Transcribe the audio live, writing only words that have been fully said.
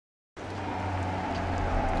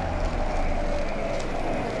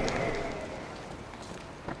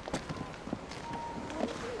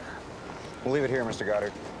We'll leave it here, Mr.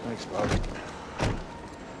 Goddard. Thanks, Bobby.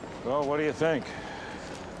 Well, what do you think?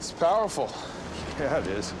 It's powerful. Yeah, it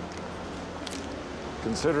is.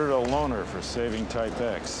 Consider it a loner for saving Type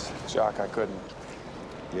X. Jock, I couldn't.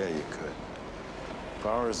 Yeah, you could.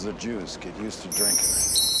 Power is the juice. Get used to drinking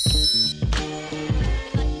it.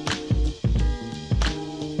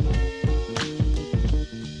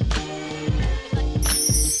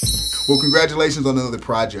 Well, congratulations on another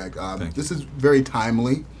project. This is very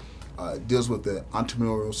timely. Deals with the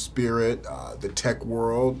entrepreneurial spirit, the tech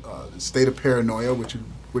world, the state of paranoia, which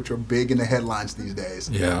are big in the headlines these days.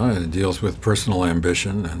 Yeah, and it deals with personal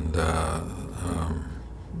ambition and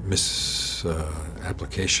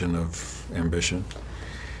misapplication of ambition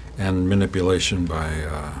and manipulation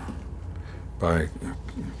by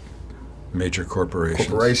major corporations.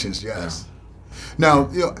 Corporations, yes. Yeah. Now,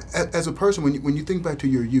 you know, as a person, when you think back to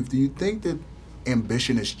your youth, do you think that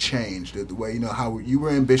ambition has changed? The way, you know, how you were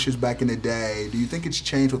ambitious back in the day, do you think it's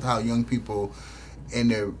changed with how young people and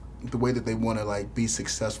the way that they want to, like, be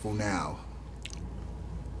successful now?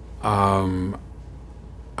 I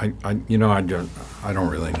don't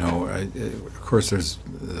really know. Of course, there's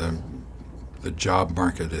the job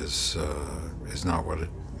market is not what it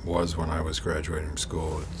was when I was graduating from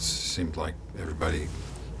school. It seemed like everybody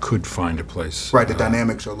could find a place. Right, the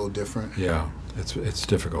dynamics are a little different. Yeah, it's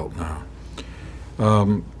difficult now.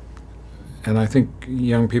 And I think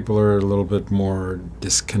young people are a little bit more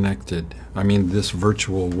disconnected. I mean, this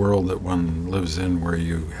virtual world that one lives in, where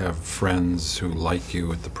you have friends who like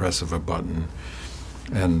you at the press of a button,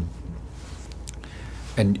 and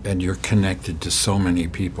you're connected to so many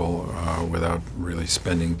people without really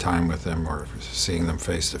spending time with them or seeing them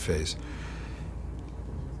face to face,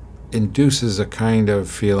 induces a kind of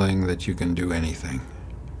feeling that you can do anything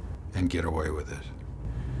and get away with it.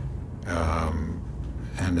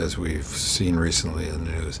 And as we've seen recently in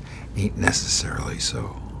the news, ain't necessarily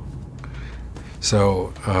so.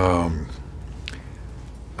 So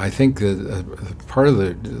I think that part of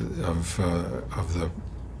the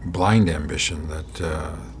blind ambition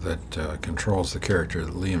that controls the character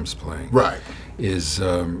that Liam's playing, right, is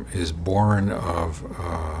born of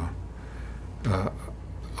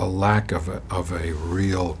a lack of a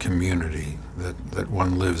real community that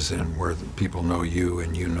one lives in, where people know you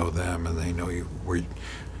and you know them and they know you, we're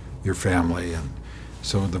your family. And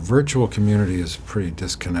so the virtual community is pretty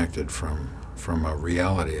disconnected from a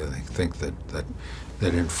reality, I think, that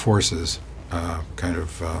enforces kind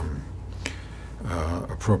of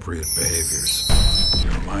appropriate behaviors.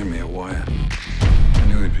 You remind me of Wyatt. I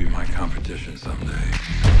knew he'd be my competition someday.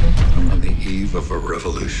 I'm on the eve of a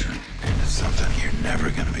revolution, and it's something you're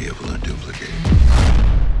never going to be able to duplicate.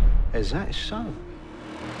 Is that so?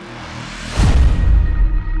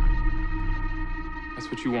 That's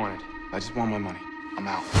what you wanted. I just want my money. I'm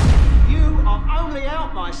out. You are only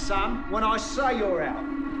out, my son, when I say you're out.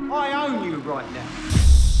 I own you right now.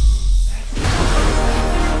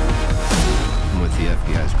 I'm with the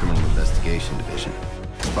FBI's Criminal Investigation Division.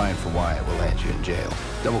 Spying for Wyatt will land you in jail.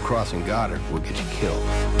 Double-crossing Goddard will get you killed.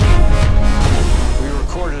 We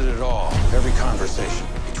recorded it all, every conversation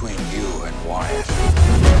between you and Wyatt.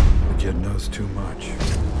 The kid knows too much.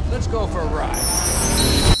 Let's go for a ride.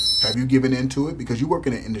 Have you given into it? Because you work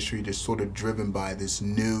in an industry that's sort of driven by this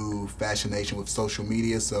new fascination with social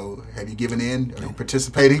media, so have you given in? Are you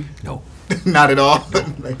participating? No. Not at all? No.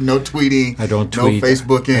 Like, no tweeting? I don't tweet. No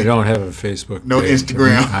Facebooking? I don't have a Facebook No page.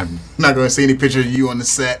 Instagram? I'm not going to see any pictures of you on the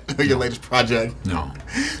set of your latest project? No.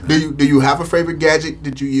 Do you have a favorite gadget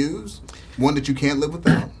that you use? One that you can't live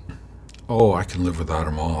without? Oh, I can live without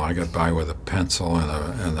them all. I got by with a pencil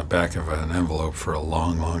and the back of an envelope for a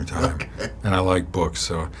long, long time. Okay. And I like books,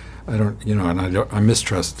 so I don't, I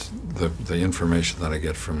mistrust the information that I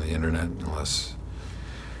get from the internet unless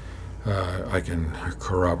I can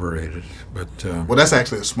corroborate it. But well, that's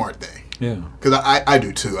actually a smart thing. Yeah. Because I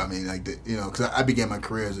do too. I mean, like, because I began my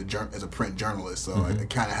career as a print journalist, so I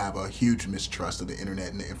kind of have a huge mistrust of the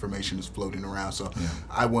internet and the information that's floating around. So yeah.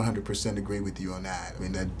 I 100% agree with you on that. I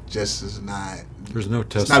mean, that just is not. There's no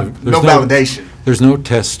test. No validation. There's no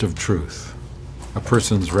test of truth. A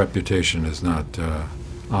person's reputation is not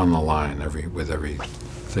on the line with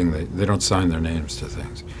everything. They don't sign their names to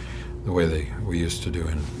things the way we used to do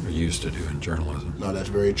in journalism. No, that's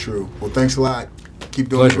very true. Well, thanks a lot. Keep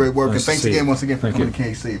doing great work. Nice and thanks again, once again, for coming to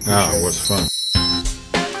KC. It was fun.